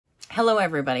Hello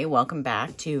everybody, welcome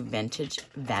back to Vintage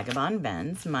Vagabond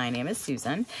Vends. My name is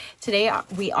Susan. Today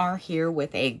we are here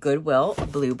with a Goodwill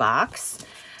Bluebox.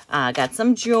 Got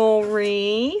some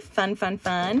jewelry,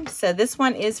 fun. So this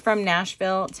one is from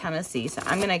Nashville, Tennessee. So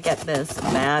I'm gonna get this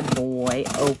bad boy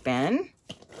open.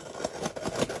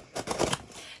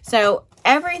 So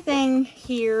everything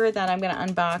here that I'm gonna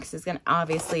unbox is gonna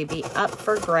obviously be up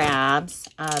for grabs.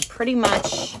 Pretty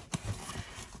much,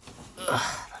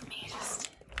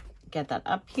 get that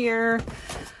up here.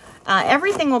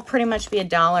 Everything will pretty much be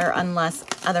 $1 unless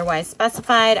otherwise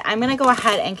specified. I'm going to go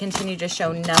ahead and continue to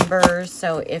show numbers.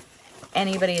 So if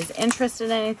anybody is interested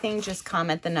in anything, just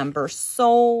comment the number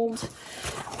sold.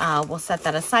 We'll set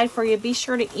that aside for you. Be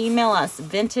sure to email us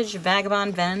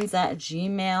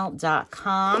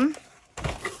vintagevagabondvends@gmail.com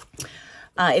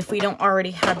if we don't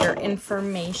already have your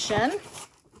information.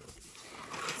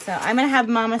 So I'm going to have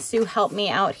Mama Sue help me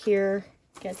out here.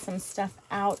 Get some stuff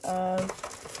out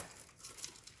of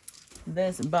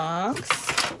this box.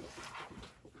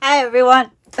 Hi, everyone.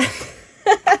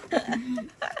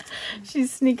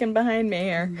 She's sneaking behind me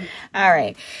here. All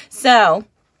right. So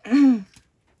I'm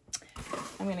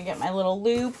going to get my little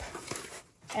loop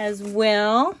as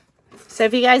well. So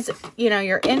if you guys,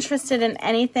 you're interested in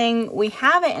anything, we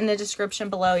have it in the description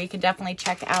below. You can definitely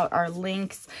check out our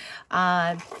links,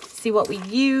 see what we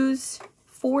use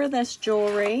for this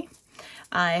jewelry.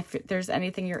 If there's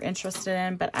anything you're interested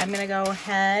in, but I'm going to go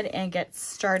ahead and get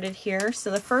started here. So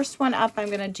the first one up I'm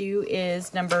going to do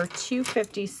is number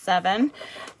 257.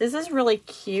 This is really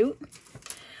cute.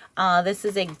 This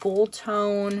is a gold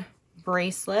tone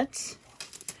bracelet,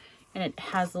 and it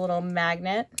has a little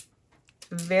magnet.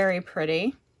 Very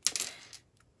pretty.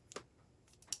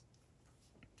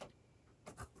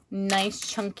 Nice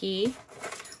chunky,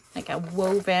 like a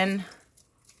woven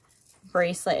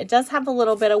bracelet. It does have a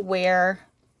little bit of wear.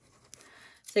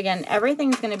 So again,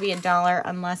 everything's going to be $1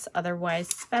 unless otherwise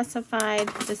specified.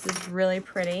 This is really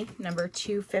pretty. Number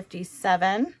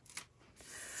 257.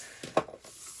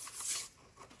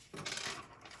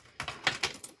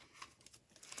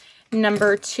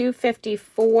 Number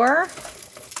 254.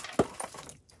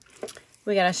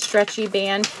 We got a stretchy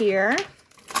band here.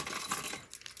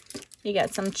 You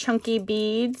got some chunky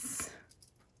beads.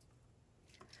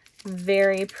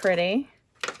 Very pretty.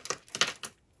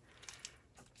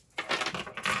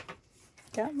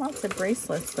 Got lots of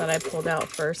bracelets that I pulled out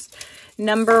first.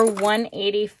 Number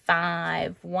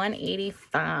 185.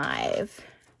 185.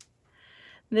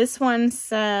 This one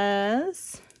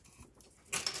says,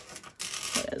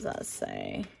 what does that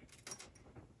say?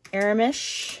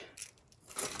 Aramish.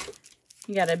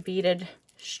 You got a beaded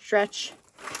stretch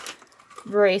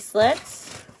bracelet.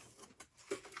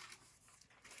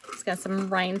 It's got some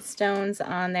rhinestones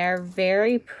on there.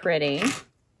 Very pretty.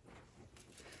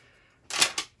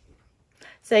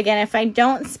 So again, if I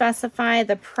don't specify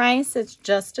the price, it's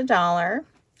just $1.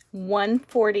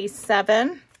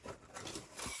 $147.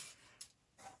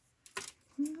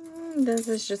 This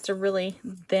is just a really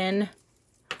thin,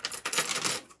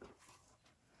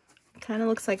 kind of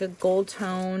looks like a gold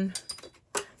tone.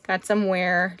 Got some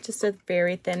wear, just a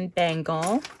very thin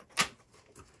bangle.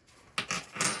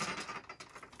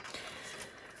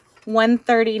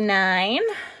 $139.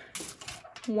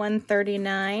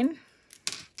 $139.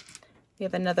 We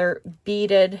have another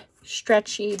beaded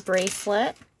stretchy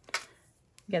bracelet.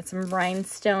 Got some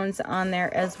rhinestones on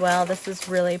there as well. This is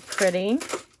really pretty.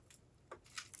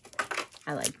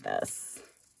 I like this.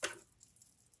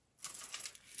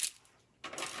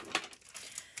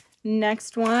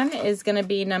 Next one is going to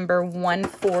be number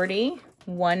 140.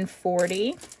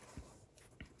 140.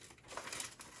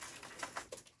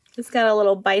 It's got a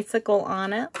little bicycle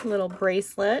on it, a little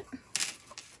bracelet.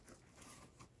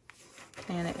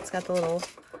 And it's got the little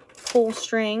pull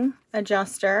string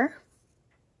adjuster.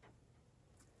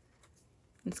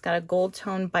 It's got a gold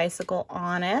tone bicycle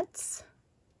on it.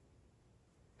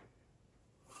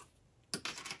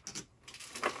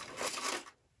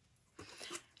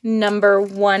 Number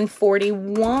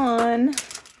 141.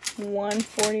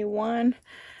 141.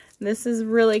 This is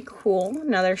really cool.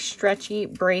 Another stretchy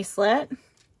bracelet.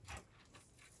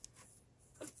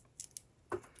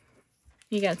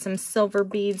 You got some silver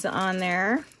beads on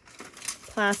there,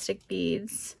 plastic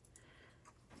beads,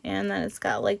 and then it's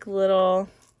got like little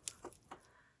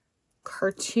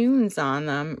cartoons on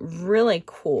them. Really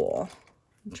cool.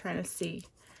 I'm trying to see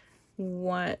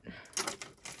what.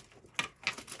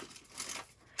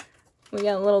 We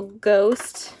got a little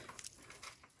ghost,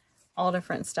 all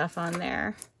different stuff on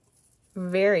there.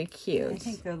 Very cute. I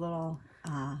think they're little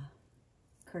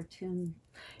cartoon.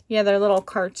 Yeah, they're little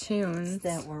cartoons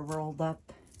that were rolled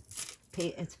up.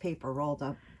 It's paper rolled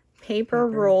up. Paper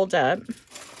rolled up.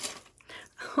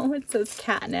 Oh, it says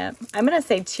catnip. I'm going to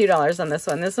say $2 on this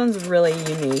one. This one's really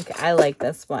unique. I like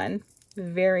this one.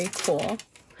 Very cool.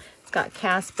 It's got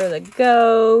Casper the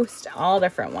Ghost, all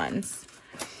different ones.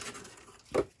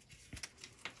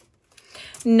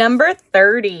 Number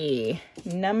 30.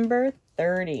 Number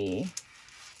 30.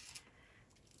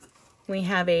 We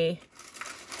have this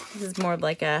is more of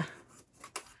like a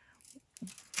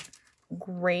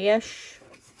grayish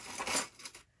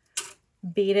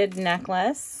beaded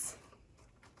necklace.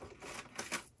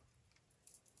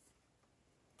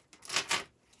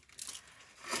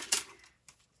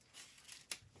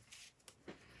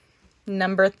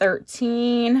 Number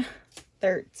 13.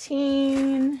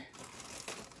 13.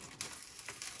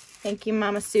 Thank you,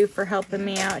 Mama Sue, for helping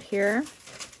me out here.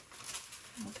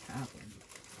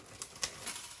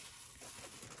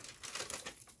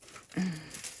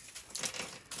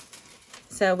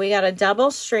 So we got a double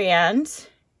strand.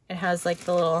 It has like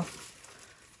the little,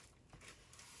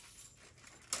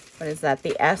 what is that?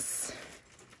 The S.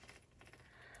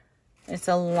 It's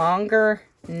a longer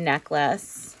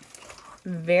necklace.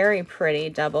 Very pretty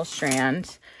double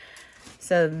strand.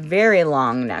 So very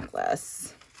long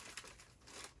necklace.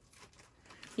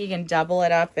 You can double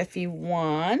it up if you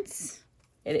want.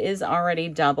 It is already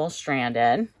double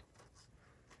stranded.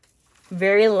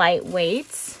 Very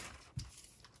lightweight.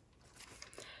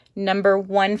 Number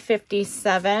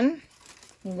 157.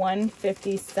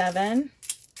 157.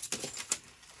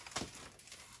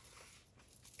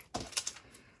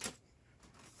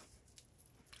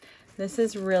 This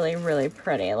is really, really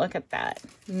pretty. Look at that.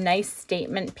 Nice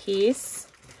statement piece.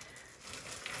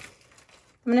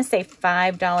 I'm going to say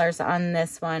 $5 on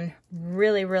this one.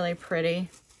 Really, really pretty.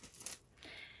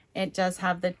 It does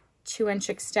have the 2-inch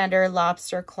extender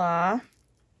lobster claw.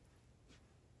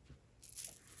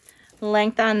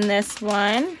 Length on this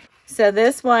one. So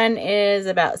this one is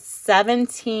about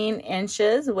 17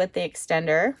 inches with the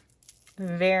extender.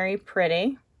 Very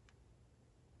pretty.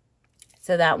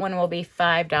 So that one will be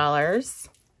 $5.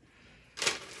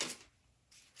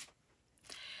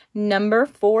 Number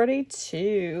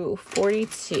 42.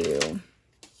 42.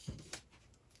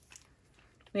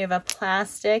 We have a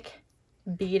plastic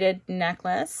beaded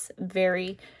necklace.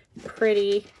 Very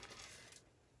pretty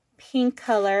pink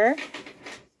color.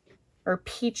 Or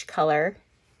peach color.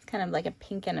 It's kind of like a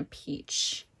pink and a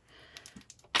peach.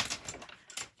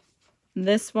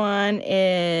 This one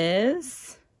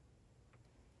is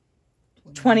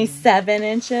 27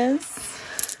 inches.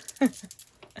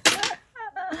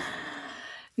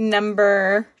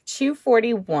 Number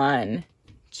 241.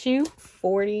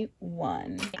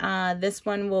 241. This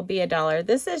one will be $1.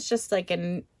 This is just like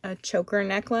a choker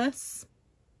necklace.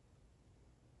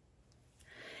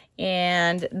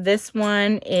 And this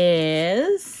one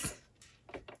is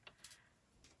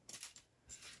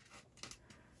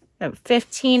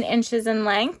 15 inches in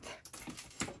length.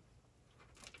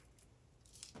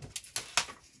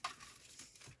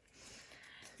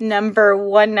 Number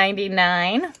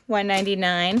 199.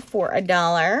 199 for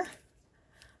 $1.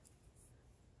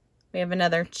 We have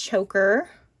another choker.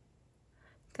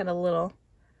 Got a little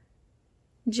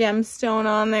gemstone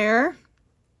on there.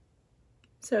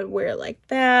 So wear it like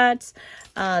that.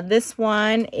 This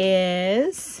one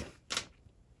is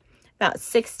about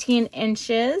 16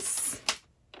 inches.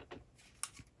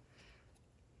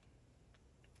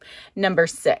 Number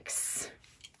 6.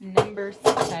 Number 6.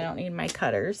 I don't need my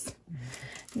cutters.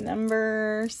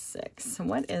 Number 6.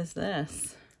 What is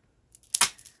this?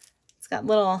 It's got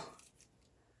little...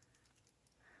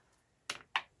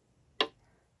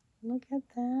 Look at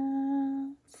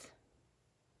that.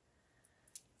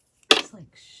 It's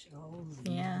like shells.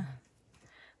 Yeah.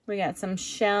 We got some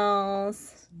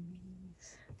shells.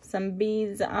 Some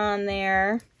beads on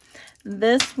there.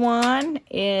 This one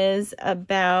is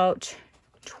about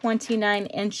 29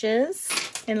 inches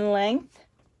in length.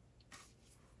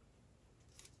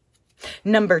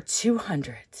 Number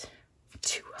 200.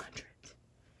 200.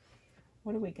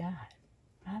 What do we got?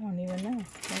 I don't even know.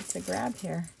 What's to grab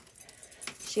here?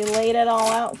 She laid it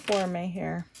all out for me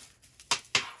here.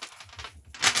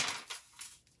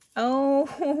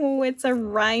 Oh, it's a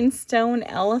rhinestone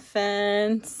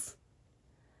elephant.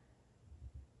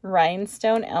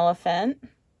 Rhinestone elephant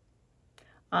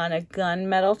on a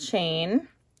gunmetal chain.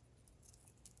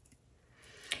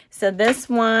 So this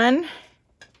one,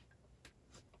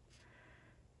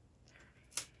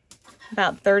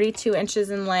 about 32 inches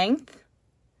in length.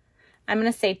 I'm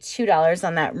going to say $2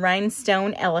 on that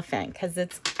rhinestone elephant because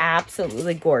it's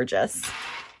absolutely gorgeous.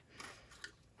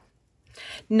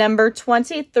 Number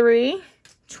 23.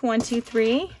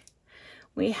 23.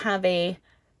 We have a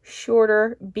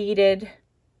shorter beaded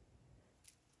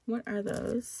What are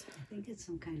those? I think it's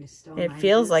some kind of stone. It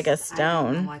feels like a I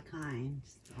stone. don't know what kind.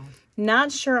 So.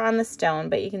 Not sure on the stone,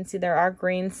 but you can see there are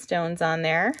green stones on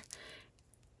there.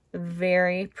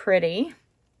 Very pretty.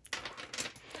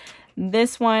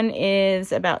 This one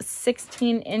is about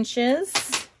 16 inches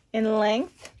in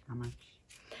length. How much?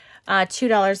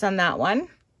 $2 on that one.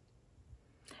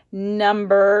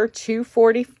 Number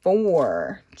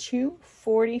 244.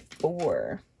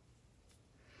 244.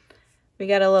 We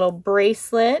got a little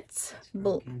bracelet.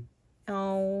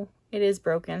 Oh, it is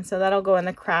broken. So that'll go in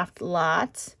the craft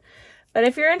lot. But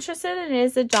if you're interested, it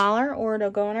is $1 or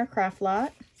it'll go in our craft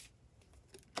lot.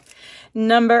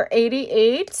 Number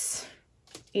 88.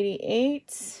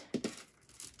 88.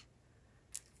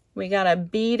 We got a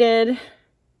beaded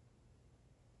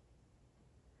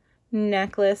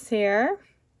necklace here.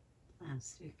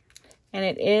 Plastic. And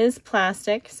it is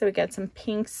plastic. So we got some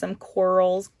pinks, some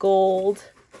corals, gold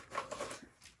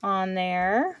on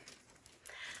there.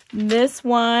 This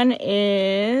one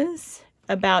is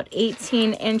about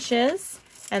 18 inches,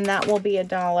 and that will be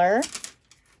 $1.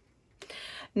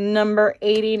 Number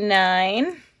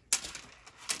 89.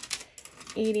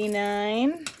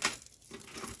 89.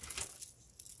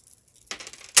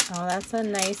 Oh, that's a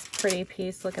nice, pretty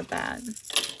piece. Look at that.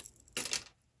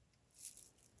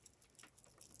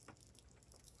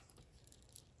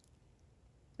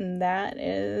 That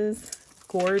is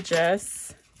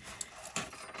gorgeous.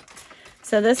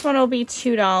 So this one will be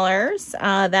 $2.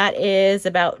 That is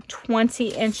about 20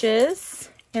 inches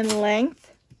in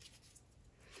length.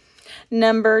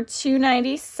 Number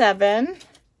 297.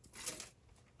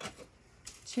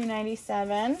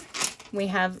 297. We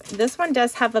have, this one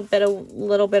does have a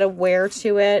little bit of wear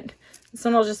to it. This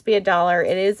one will just be $1.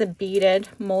 It is a beaded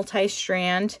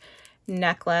multi-strand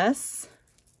necklace.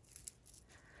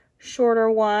 Shorter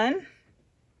one.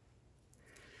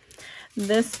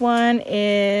 This one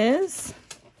is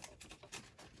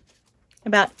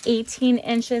about 18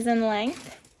 inches in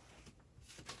length.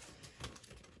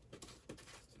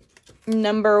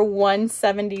 Number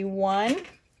 171.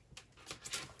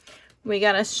 We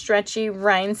got a stretchy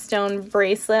rhinestone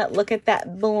bracelet. Look at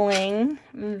that bling.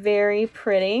 Very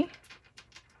pretty.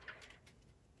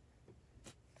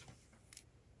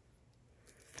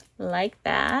 Like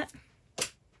that.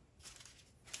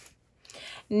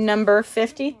 Number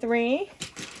 53.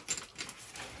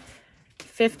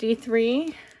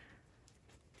 53.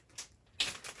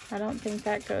 I don't think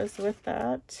that goes with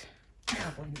that.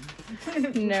 Probably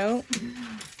not. Nope.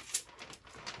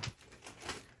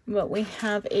 But we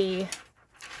have a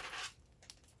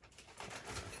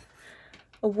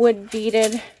wood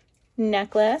beaded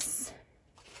necklace.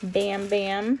 Bam,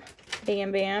 bam,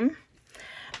 bam, bam.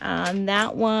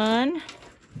 That one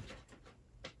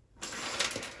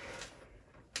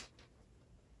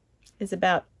is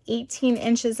about 18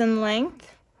 inches in length.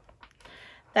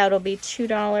 That'll be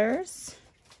 $2.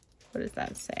 What does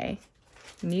that say?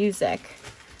 Music.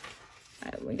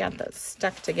 We got those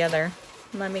stuck together.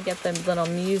 Let me get the little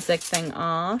music thing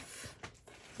off.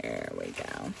 There we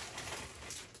go.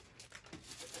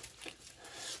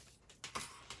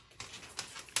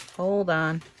 Hold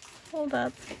on. Hold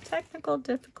up. Technical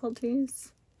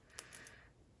difficulties.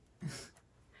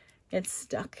 It's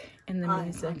stuck in the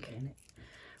music.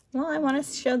 Well, I want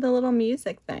to show the little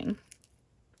music thing.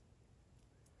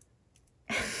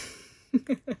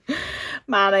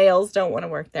 My nails don't want to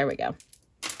work. There we go.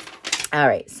 All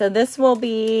right. So this will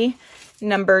be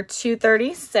number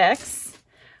 236.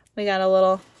 We got a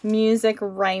little music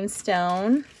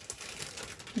rhinestone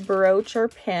brooch or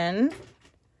pin.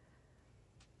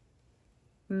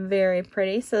 Very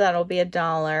pretty. So that'll be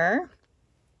 $1.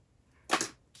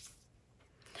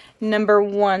 Number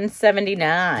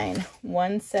 179.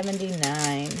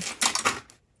 179.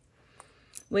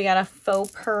 We got a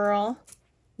faux pearl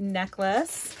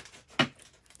necklace.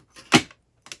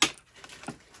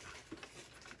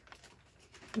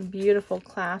 Beautiful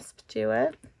clasp to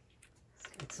it. It's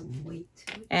got some weight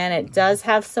to it. And it does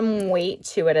have some weight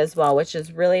to it as well, which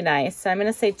is really nice. So I'm going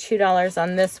to say $2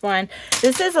 on this one.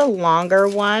 This is a longer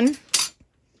one.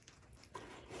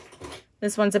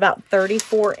 This one's about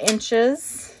 34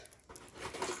 inches.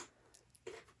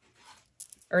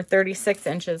 Or 36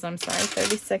 inches, I'm sorry,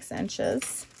 36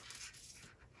 inches.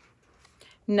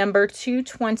 Number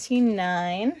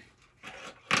 229.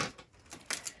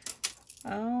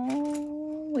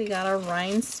 Oh, we got a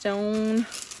rhinestone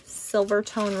silver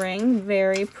tone ring.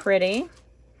 Very pretty.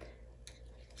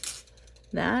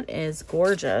 That is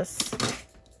gorgeous.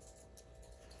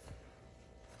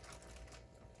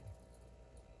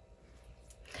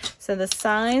 So the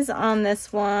size on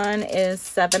this one is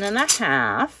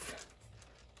 7.5.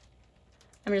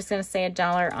 I'm just going to say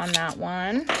 $1 on that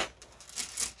one.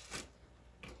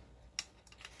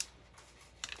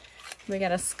 We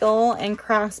got a skull and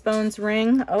crossbones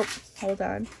ring. Oh, hold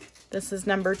on. This is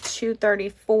number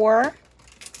 234.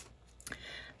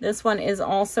 This one is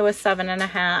also a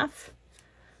 7.5.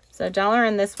 So $1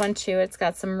 in this one too. It's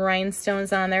got some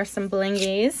rhinestones on there, some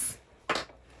blingies.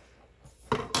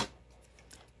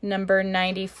 Number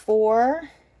 94.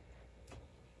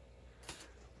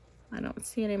 I don't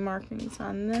see any markings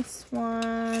on this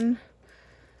one.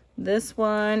 This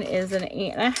one is an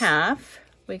 8.5.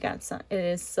 We got some, it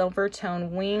is silver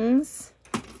tone wings.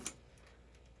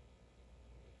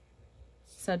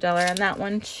 So $1 on that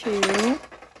one too.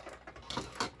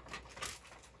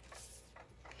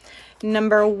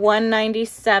 Number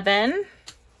 197.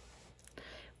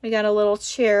 We got a little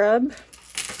cherub,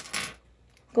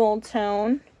 gold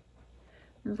tone,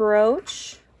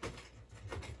 brooch.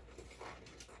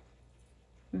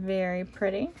 Very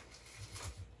pretty.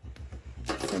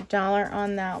 So $1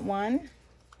 on that one.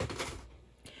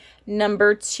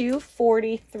 Number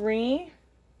 243.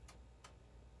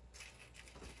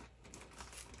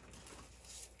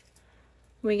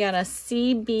 We got a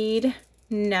sea bead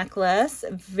necklace.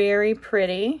 Very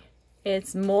pretty.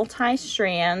 It's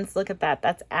multi-strands. Look at that.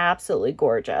 That's absolutely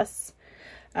gorgeous.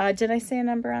 Did I say a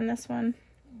number on this one?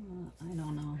 I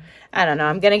don't know. I don't know.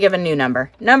 I'm going to give a new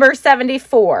number. Number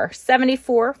 74.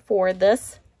 74 for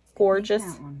this gorgeous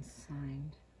That one's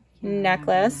signed.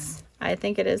 necklace. I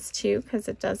think it is too, because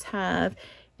it does have,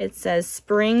 it says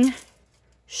Spring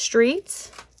Street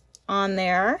on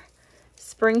there.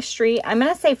 Spring Street. I'm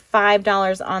going to say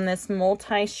 $5 on this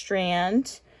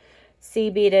multi-strand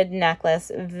sea beaded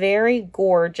necklace. Very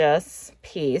gorgeous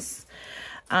piece.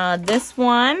 This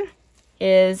one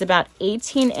is about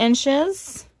 18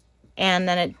 inches, and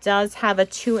then it does have a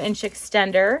 2-inch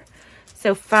extender.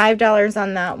 So $5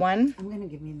 on that one. I'm going to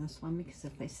give you this one because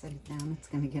if I set it down, it's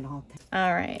going to get all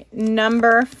All right.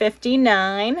 Number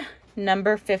 59.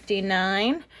 Number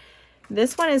 59.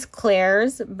 This one is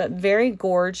Claire's, but very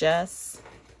gorgeous.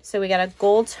 So we got a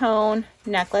gold tone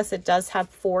necklace. It does have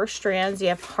 4 strands. You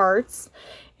have hearts,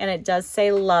 and it does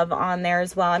say love on there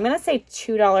as well. I'm going to say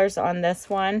 $2 on this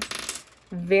one.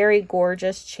 Very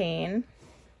gorgeous chain.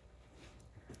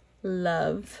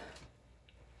 Love.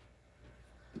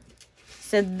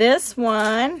 So this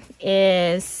one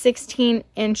is 16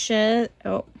 inches,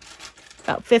 about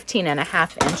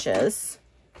 15.5 inches.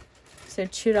 So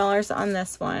 $2 on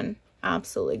this one.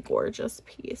 Absolutely gorgeous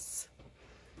piece.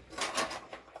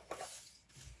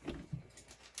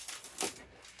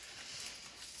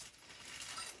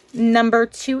 Number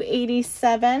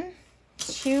 287.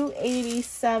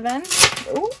 287.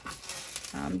 Oh,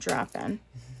 I'm dropping.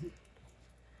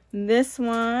 This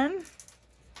one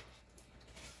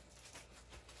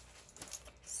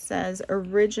says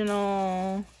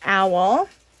original owl.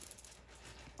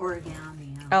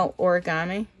 origami. Oh,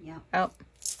 origami. Yep. Oh,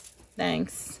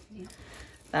 thanks. Yep.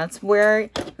 That's where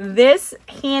this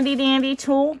handy dandy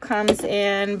tool comes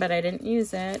in, but I didn't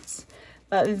use it.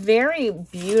 But very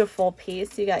beautiful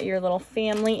piece. You got your little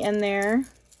family in there.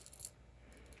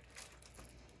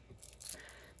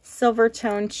 Silver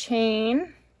tone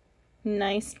chain.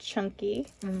 Nice chunky.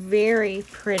 Very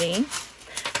pretty.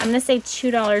 I'm going to say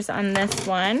 $2 on this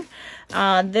one.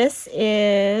 This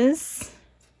is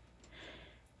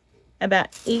about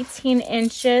 18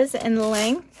 inches in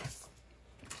length.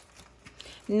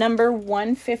 Number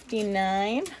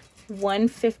 159.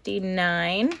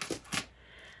 159.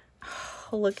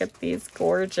 Oh, look at these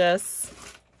gorgeous.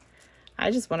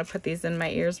 I just want to put these in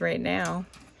my ears right now.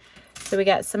 So we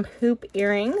got some hoop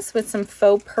earrings with some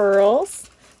faux pearls.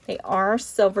 They are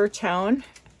silver tone.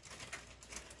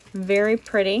 Very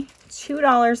pretty.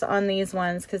 $2 on these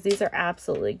ones because these are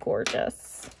absolutely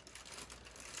gorgeous.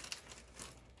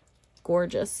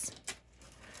 Gorgeous.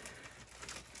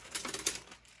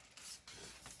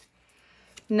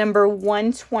 Number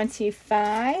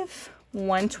 125.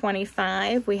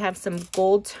 125. We have some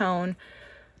gold tone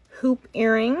hoop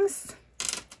earrings.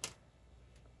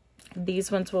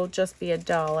 These ones will just be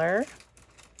 $1.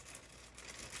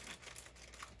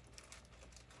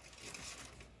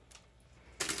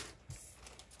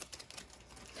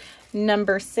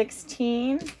 Number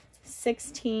 16.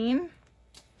 16.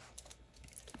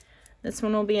 This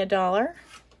one will be $1.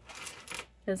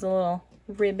 There's a little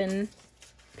ribbon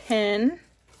pin.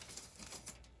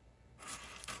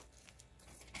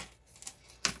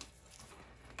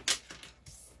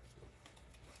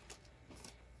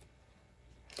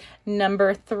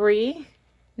 Number 3.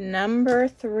 Number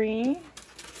 3.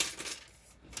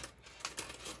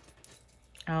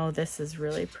 Oh, this is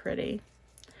really pretty.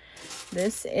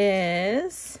 This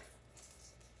is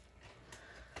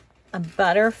a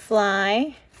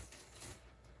butterfly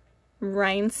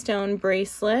rhinestone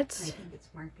bracelet. I think it's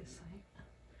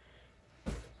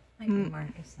marcasite. Maybe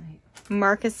marcasite.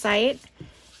 Marcasite.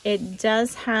 It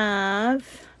does have,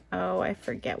 oh, I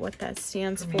forget what that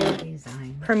stands for.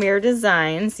 Design. Premier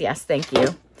Designs. Yes, thank you.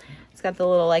 It's got the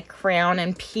little like crown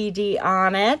and PD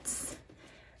on it.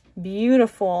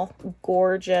 Beautiful,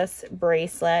 gorgeous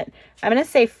bracelet. I'm going to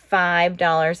say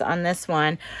 $5 on this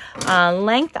one.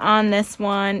 Length on this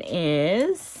one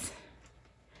is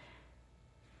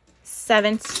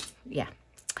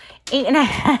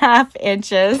 8.5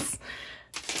 inches.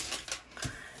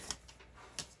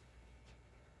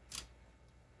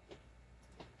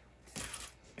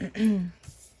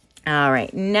 All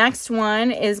right, next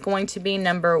one is going to be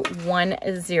number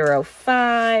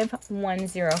 105.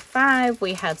 105,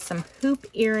 we have some hoop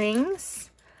earrings,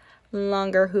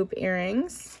 longer hoop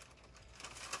earrings.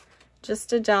 Just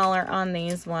 $1 on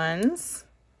these ones.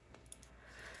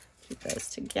 Keep those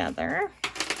together.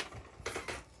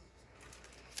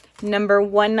 Number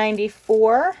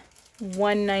 194.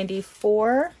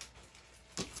 194.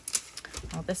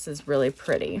 Oh, this is really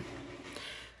pretty.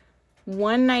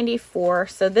 194.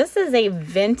 So this is a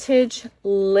vintage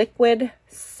liquid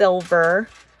silver,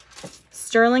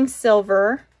 sterling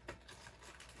silver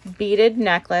beaded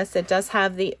necklace. It does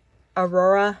have the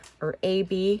Aurora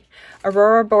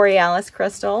Borealis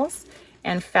crystals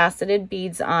and faceted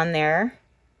beads on there.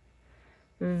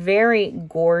 Very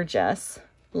gorgeous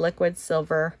liquid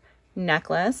silver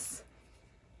necklace.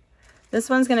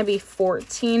 This one's going to be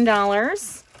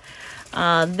 $14.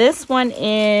 This one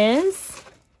is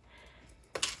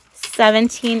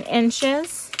 17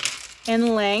 inches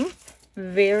in length.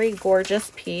 Very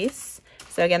gorgeous piece.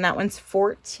 So again, that one's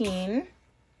 $14.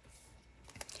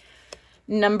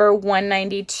 Number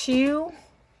 192.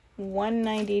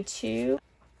 192.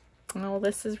 Oh,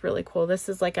 this is really cool. This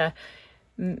is like a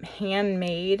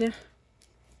handmade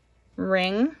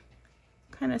ring.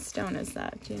 What kind of stone is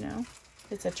that? Do you know?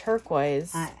 It's a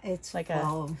turquoise. It's like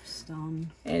faux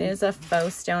stone. It is a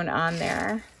faux stone on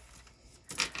there.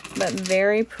 But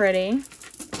very pretty.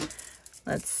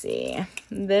 Let's see.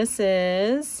 This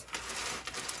is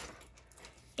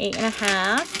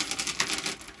 8.5.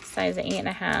 Size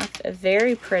 8.5.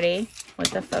 Very pretty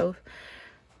with the faux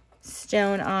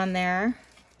stone on there.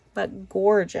 But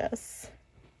gorgeous.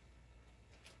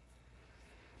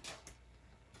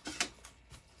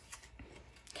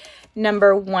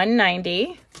 Number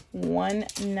 190.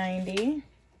 190.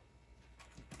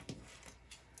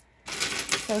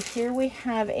 So here we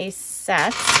have a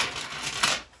set.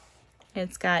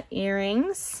 It's got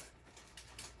earrings.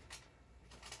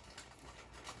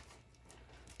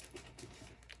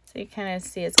 So you kind of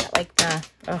see it's got like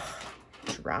the,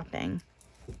 dropping.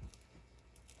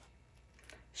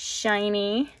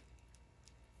 Shiny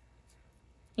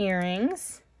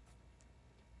earrings.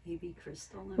 AB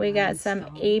crystal. We got some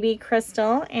AB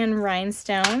crystal and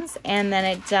rhinestones. And then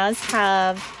it does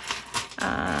have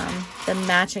the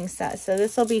matching set. So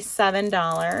this will be $7.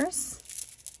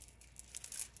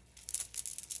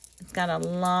 It's got a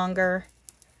longer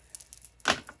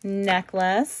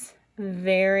necklace.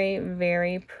 Very,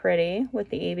 very pretty with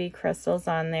the AB crystals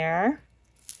on there.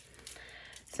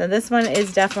 So this one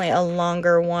is definitely a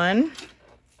longer one.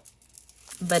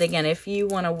 But again, if you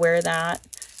want to wear that,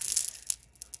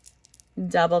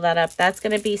 double that up. That's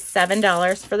going to be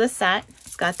 $7 for the set.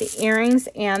 It's got the earrings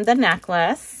and the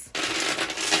necklace.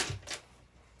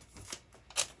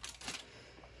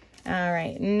 All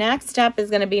right, next up is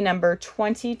going to be number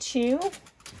 22.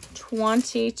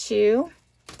 22.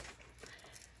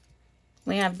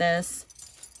 We have this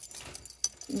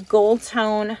gold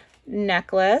tone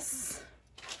necklace.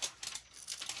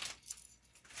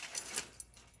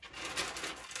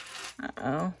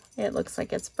 Uh-oh, it looks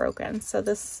like it's broken. So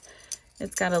it's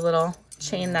got a little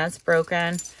chain that's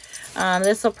broken.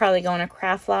 This will probably go in a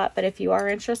craft lot, but if you are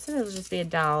interested, it'll just be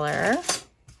 $1.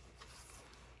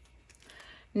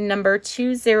 Number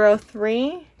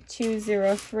 203.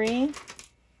 203.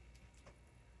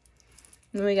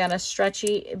 And we got a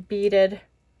stretchy beaded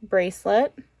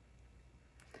bracelet.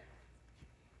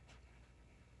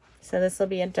 So this will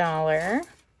be $1.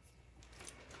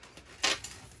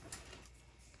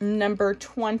 Number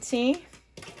 20.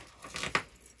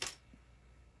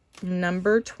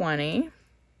 Number 20.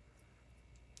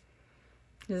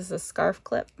 This is a scarf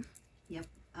clip. Yep.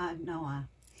 No,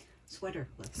 sweater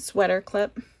clip. Sweater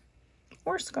clip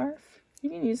or scarf. You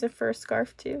can use it for a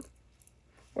scarf too,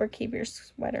 or keep your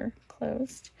sweater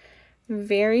closed.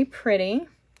 Very pretty.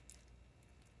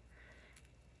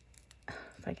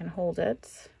 If I can hold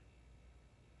it.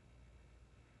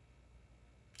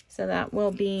 So that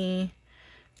will be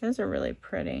Those are really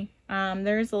pretty.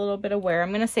 There's a little bit of wear. I'm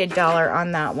going to say $1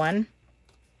 on that one.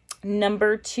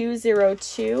 Number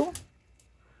 202.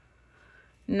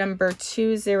 Number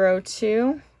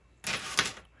 202.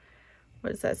 What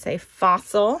does that say?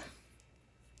 Fossil.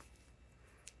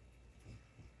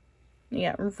 You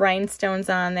got rhinestones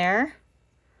on there.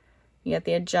 You got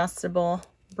the adjustable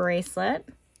bracelet.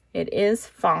 It is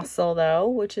fossil though,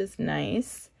 which is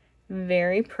nice.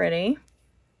 Very pretty.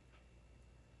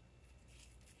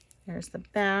 There's the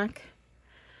back.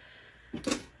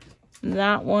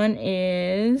 That one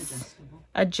is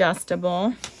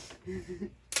adjustable.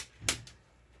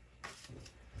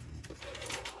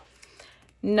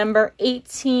 Number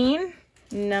 18.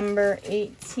 Number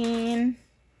 18.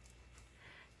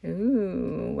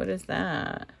 Ooh, what is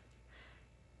that?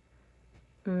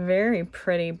 Very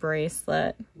pretty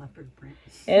bracelet. Leopard print.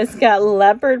 It's got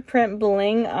leopard print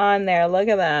bling on there. Look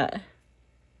at that.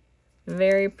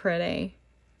 Very pretty.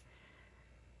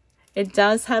 It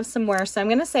does have some wear, so I'm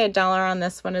going to say $1 on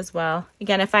this one as well.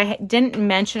 Again, if I didn't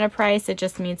mention a price, it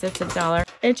just means it's $1.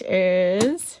 It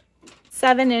is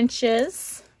 7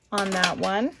 inches on that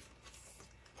one.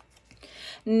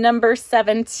 Number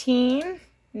 17.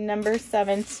 Number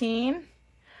 17.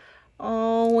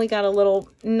 Oh, we got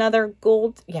another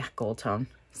gold tone,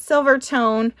 silver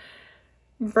tone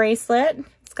bracelet.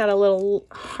 It's got a little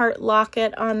heart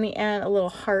locket on the end, a little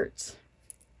heart.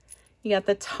 You got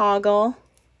the toggle.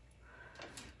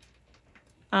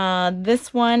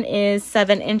 This one is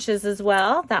 7 inches as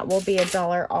well. That will be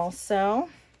 $1 also.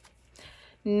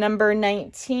 Number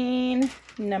 19.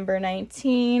 Number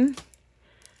 19.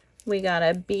 We got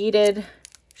a beaded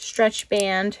stretch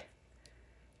band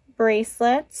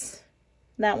bracelet.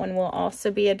 That one will also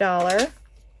be $1.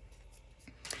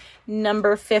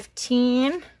 Number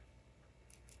 15.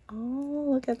 Oh,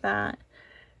 look at that.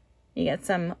 You got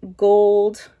some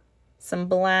gold, some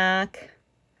black,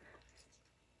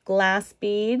 glass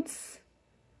beads,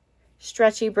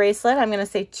 stretchy bracelet. I'm going to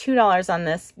say $2 on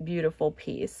this beautiful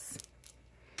piece.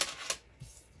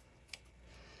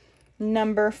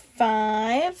 Number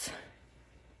 5.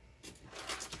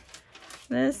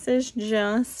 This is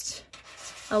just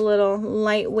a little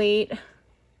lightweight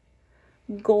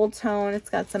gold tone. It's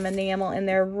got some enamel in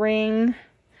there. Ring.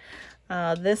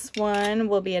 This one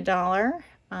will be $1.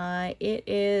 It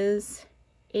is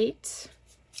 8.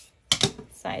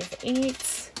 Size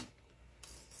 8.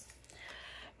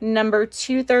 Number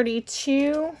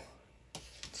 232.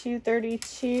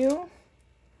 232.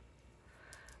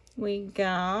 We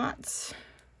got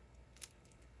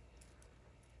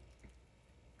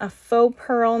a faux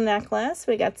pearl necklace.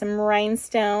 We got some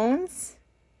rhinestones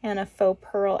and a faux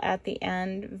pearl at the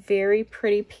end. Very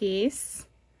pretty piece.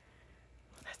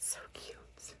 That's so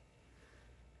cute.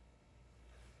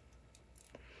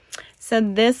 So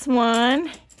this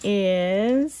one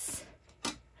is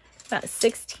about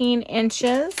 16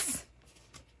 inches.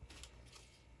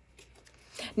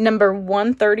 Number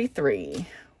 133.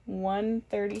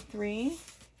 133.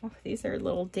 Oh, these are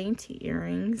little dainty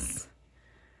earrings.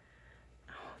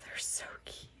 They're so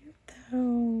cute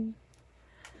though.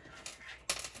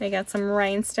 They got some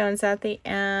rhinestones at the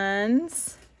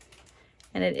ends.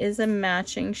 And it is a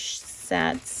matching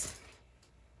set.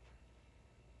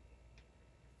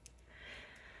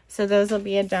 So those will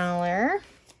be $1.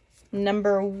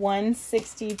 Number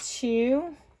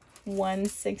 162.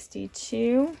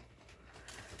 162.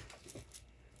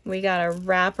 We got a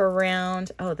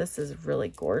wraparound. Oh, this is a really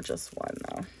gorgeous one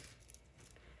though.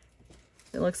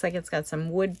 It looks like it's got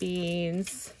some wood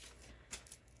beads,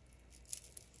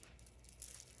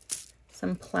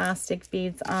 some plastic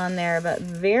beads on there, but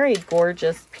very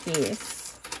gorgeous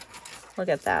piece. Look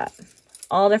at that.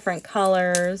 All different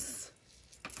colors.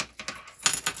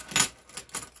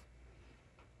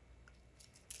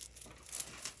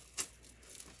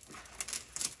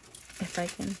 If I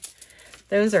can,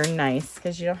 those are nice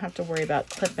because you don't have to worry about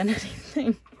clipping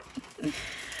anything.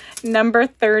 Number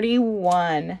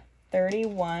 31.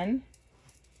 31.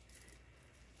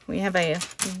 We have a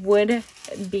wood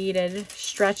beaded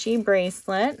stretchy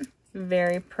bracelet.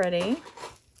 Very pretty.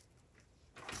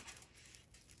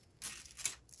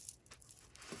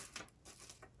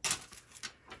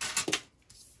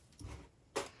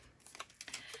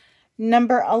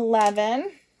 Number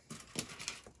 11.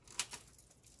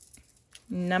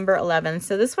 Number 11.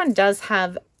 So this one does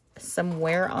have some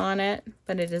wear on it,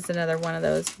 but it is another one of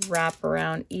those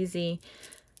wraparound easy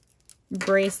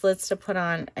bracelets to put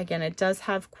on. Again, it does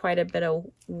have quite a bit of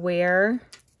wear,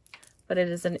 but it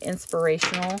is an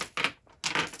inspirational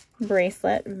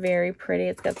bracelet. Very pretty.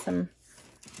 It's got some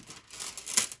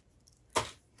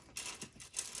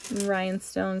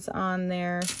rhinestones on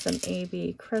there, some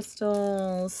AB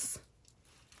crystals.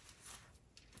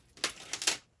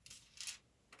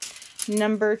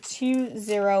 Number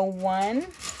 201.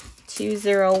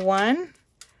 201.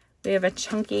 We have a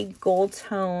chunky gold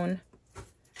tone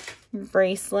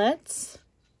bracelet.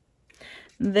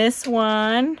 This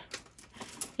one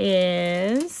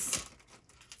is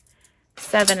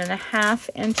 7.5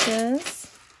 inches.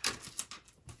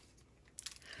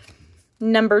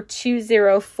 Number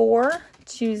 204.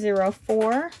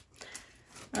 204.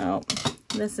 Oh,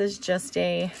 this is just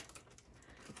a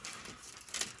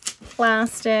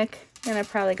plastic. Gonna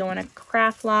probably go in a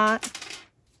craft lot.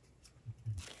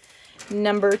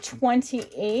 Number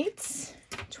 28.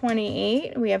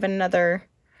 28. We have another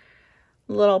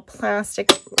little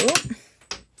plastic. Ooh.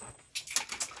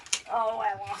 Oh,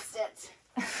 I lost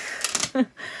it.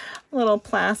 Little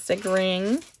plastic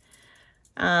ring.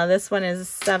 This one is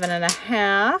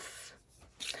 7.5.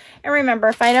 And remember,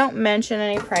 if I don't mention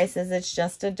any prices, it's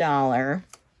just $1.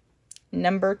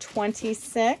 Number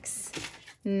 26.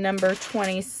 Number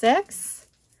 26.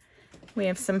 We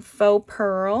have some faux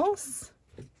pearls.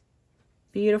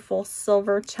 Beautiful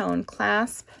silver tone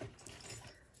clasp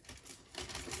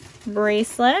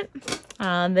bracelet.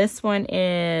 This one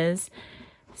is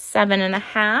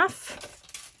 7.5.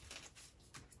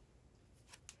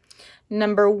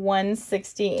 Number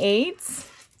 168.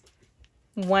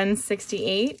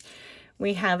 168.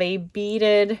 We have a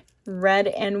beaded red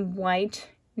and white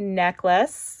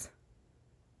necklace.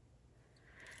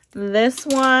 This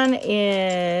one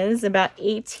is about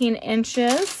 18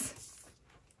 inches.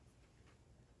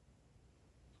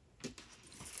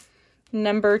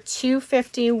 Number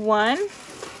 251.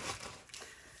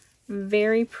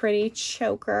 Very pretty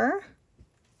choker.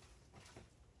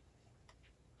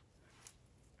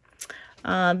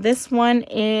 This one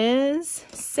is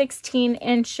 16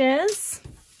 inches.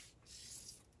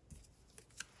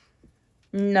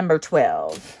 Number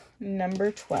 12.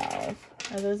 Number 12.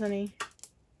 Are those any?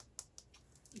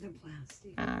 They're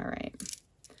plastic. All right.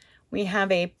 We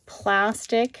have a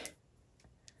plastic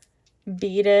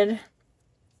beaded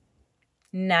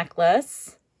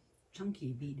necklace.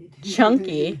 Chunky beaded.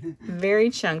 Chunky. Very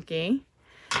chunky.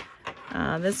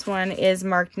 This one is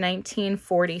marked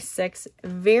 1946.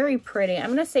 Very pretty. I'm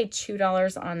going to say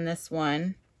 $2 on this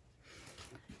one.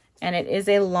 And it is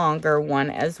a longer one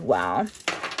as well.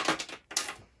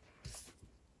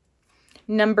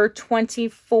 Number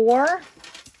 24.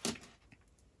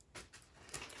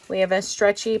 We have a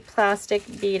stretchy plastic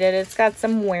beaded. It's got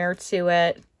some wear to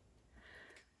it.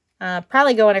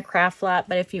 Probably go in a craft lot,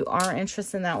 but if you are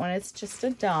interested in that one, it's just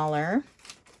 $1.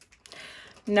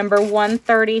 Number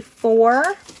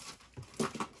 134.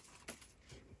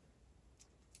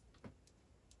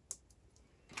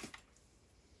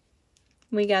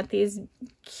 We got these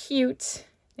cute,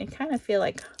 they kind of feel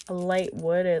like a light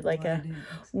wooded, like a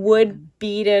wood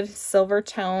beaded silver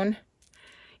tone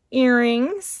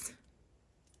earrings.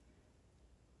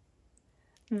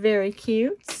 Very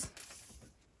cute.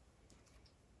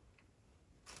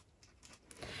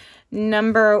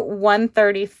 Number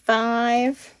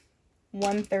 135.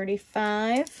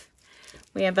 135.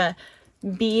 We have a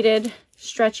beaded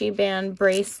stretchy band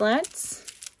bracelet.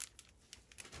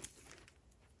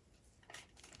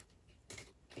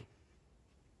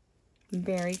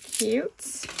 Very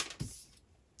cute.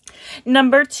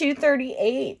 Number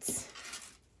 238.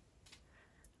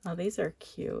 Oh, these are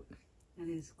cute. That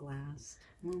is glass.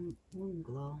 Moon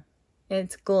glow.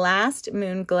 It's glassed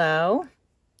moon glow.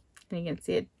 And you can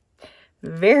see it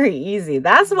very easy.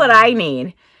 That's what I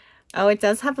need. Oh, it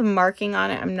does have a marking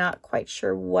on it. I'm not quite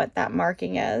sure what that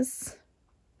marking is.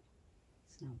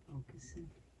 It's not focusing.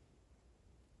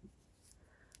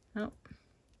 Oh.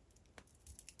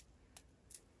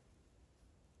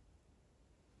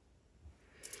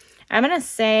 I'm going to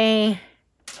say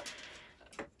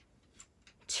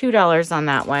 $2 on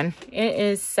that one. It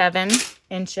is 7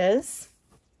 inches.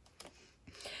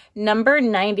 Number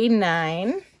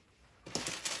 99.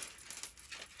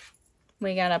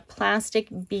 We got a plastic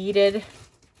beaded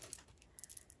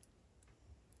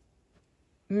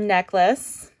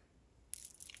necklace.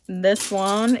 This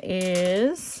one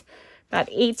is about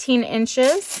 18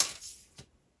 inches.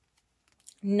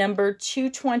 Number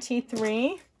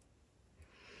 223.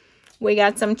 We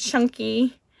got some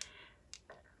chunky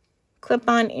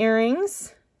clip-on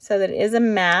earrings, so that it is a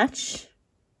match.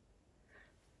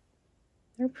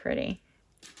 They're pretty.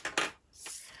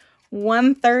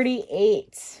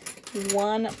 138.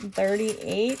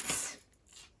 138.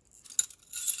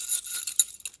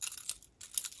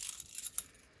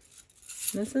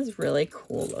 This is really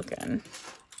cool looking.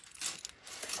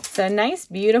 So nice,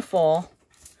 beautiful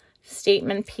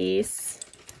statement piece.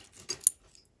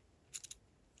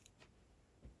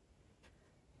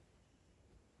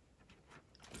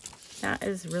 That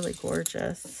is really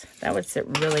gorgeous. That would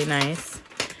sit really nice.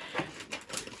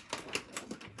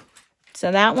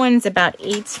 So that one's about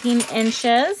 18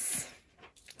 inches.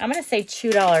 I'm going to say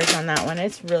 $2 on that one.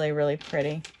 It's really, really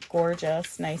pretty.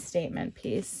 Gorgeous. Nice statement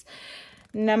piece.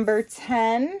 Number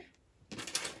 10.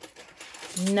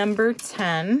 Number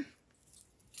 10.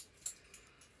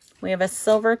 We have a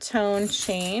silver tone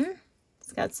chain.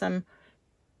 It's got some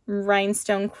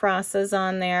rhinestone crosses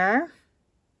on there.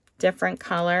 Different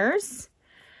colors.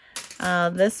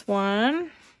 This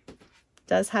one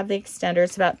does have the extender.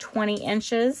 It's about 20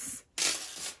 inches.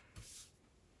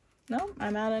 Nope,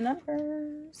 I'm out of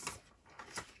numbers.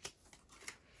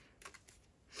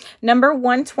 Number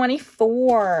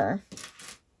 124.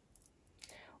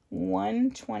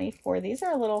 124. These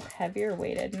are a little heavier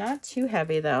weighted. Not too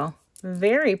heavy though.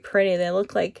 Very pretty. They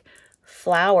look like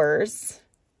flowers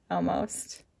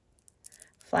almost.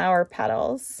 Flower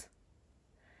petals.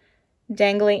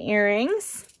 Dangly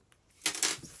earrings.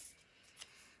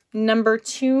 Number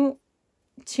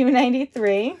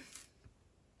 293.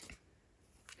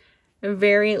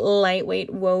 Very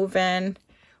lightweight woven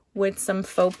with some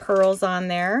faux pearls on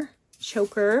there.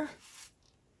 Choker.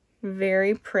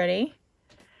 Very pretty.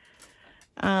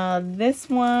 This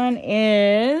one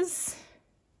is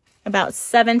about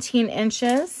 17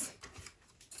 inches.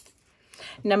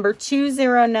 Number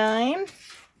 209.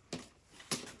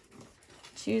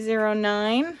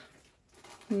 209.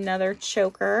 Another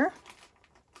choker.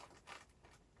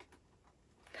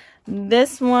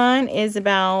 This one is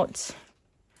about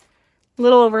a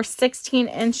little over 16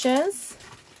 inches.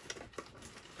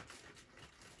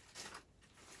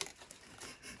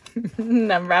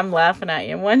 Number, I'm laughing at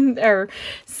you.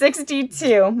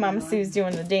 62. Mama Sue's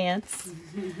doing the dance.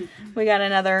 We got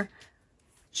another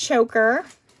choker.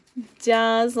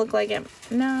 Does look like it.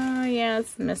 No, yeah,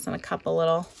 it's missing a couple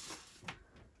little.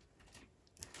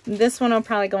 This one will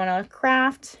probably go in a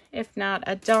craft, if not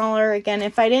 $1. Again,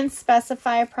 if I didn't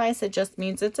specify a price, it just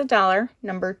means it's $1.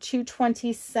 Number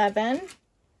 227.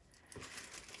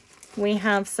 We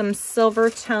have some silver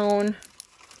tone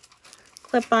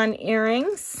clip-on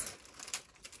earrings.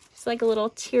 Just like a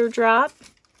little teardrop.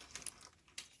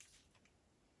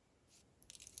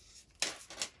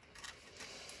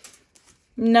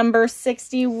 Number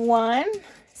 61.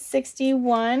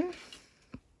 61.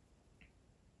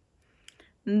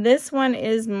 This one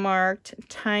is marked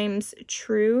times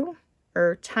true,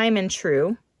 or time and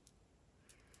true.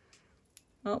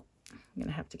 Oh, I'm going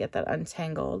to have to get that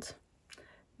untangled.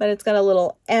 But it's got a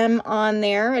little M on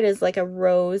there. It is like a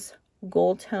rose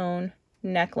gold tone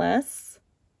necklace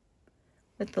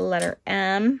with the letter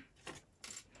M.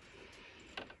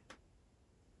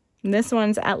 And this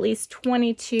one's at least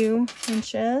 22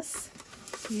 inches.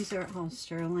 These are all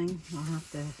sterling. I'll have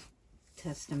to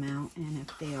test them out, and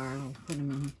if they are, I'll put them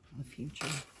in the future.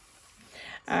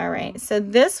 All right, so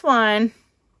this one,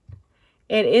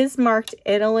 it is marked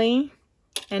Italy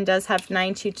and does have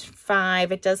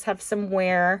 925. It does have some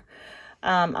wear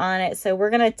on it, so we're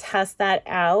going to test that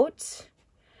out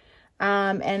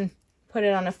and put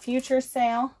it on a future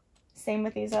sale. Same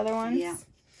with these other ones. Yeah.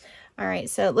 All right,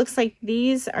 so it looks like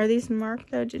these, are these marked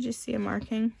though? Did you see a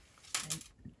marking?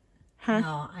 Huh?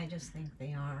 No, I just think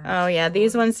they are. Oh yeah,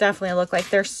 these ones definitely look like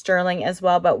they're sterling as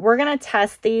well, but we're going to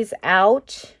test these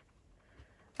out.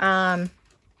 And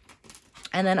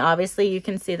then obviously you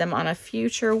can see them on a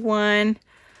future one.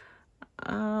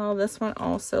 Oh, this one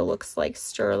also looks like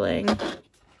sterling.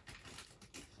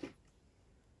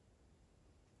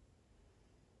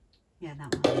 Yeah,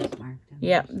 that one is marked.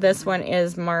 Yep, this one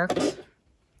is marked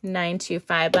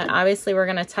 925, but obviously we're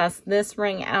going to test this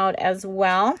ring out as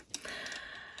well.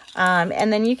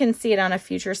 And then you can see it on a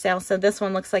future sale. So this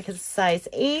one looks like it's size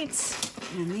 8.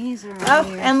 And these are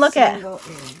and look at,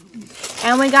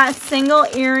 and we got single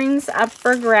earrings up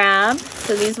for grab.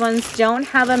 So these ones don't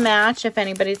have a match. If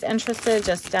anybody's interested,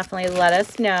 just definitely let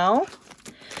us know.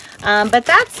 But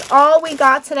that's all we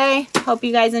got today. Hope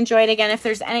you guys enjoyed. Again, if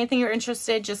there's anything you're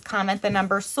interested, just comment the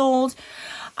number sold.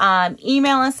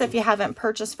 Email us if you haven't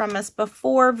purchased from us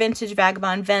before,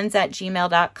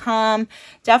 vintagevagabondvends@gmail.com.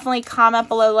 Definitely comment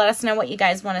below. Let us know what you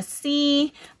guys want to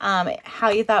see, how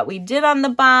you thought we did on the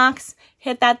box.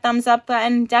 Hit that thumbs up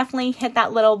button. Definitely hit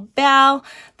that little bell.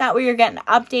 That way you're getting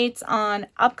updates on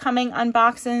upcoming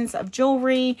unboxings of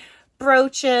jewelry,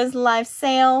 brooches, live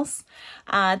sales.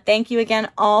 Thank you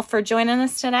again all for joining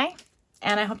us today,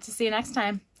 and I hope to see you next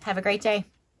time. Have a great day.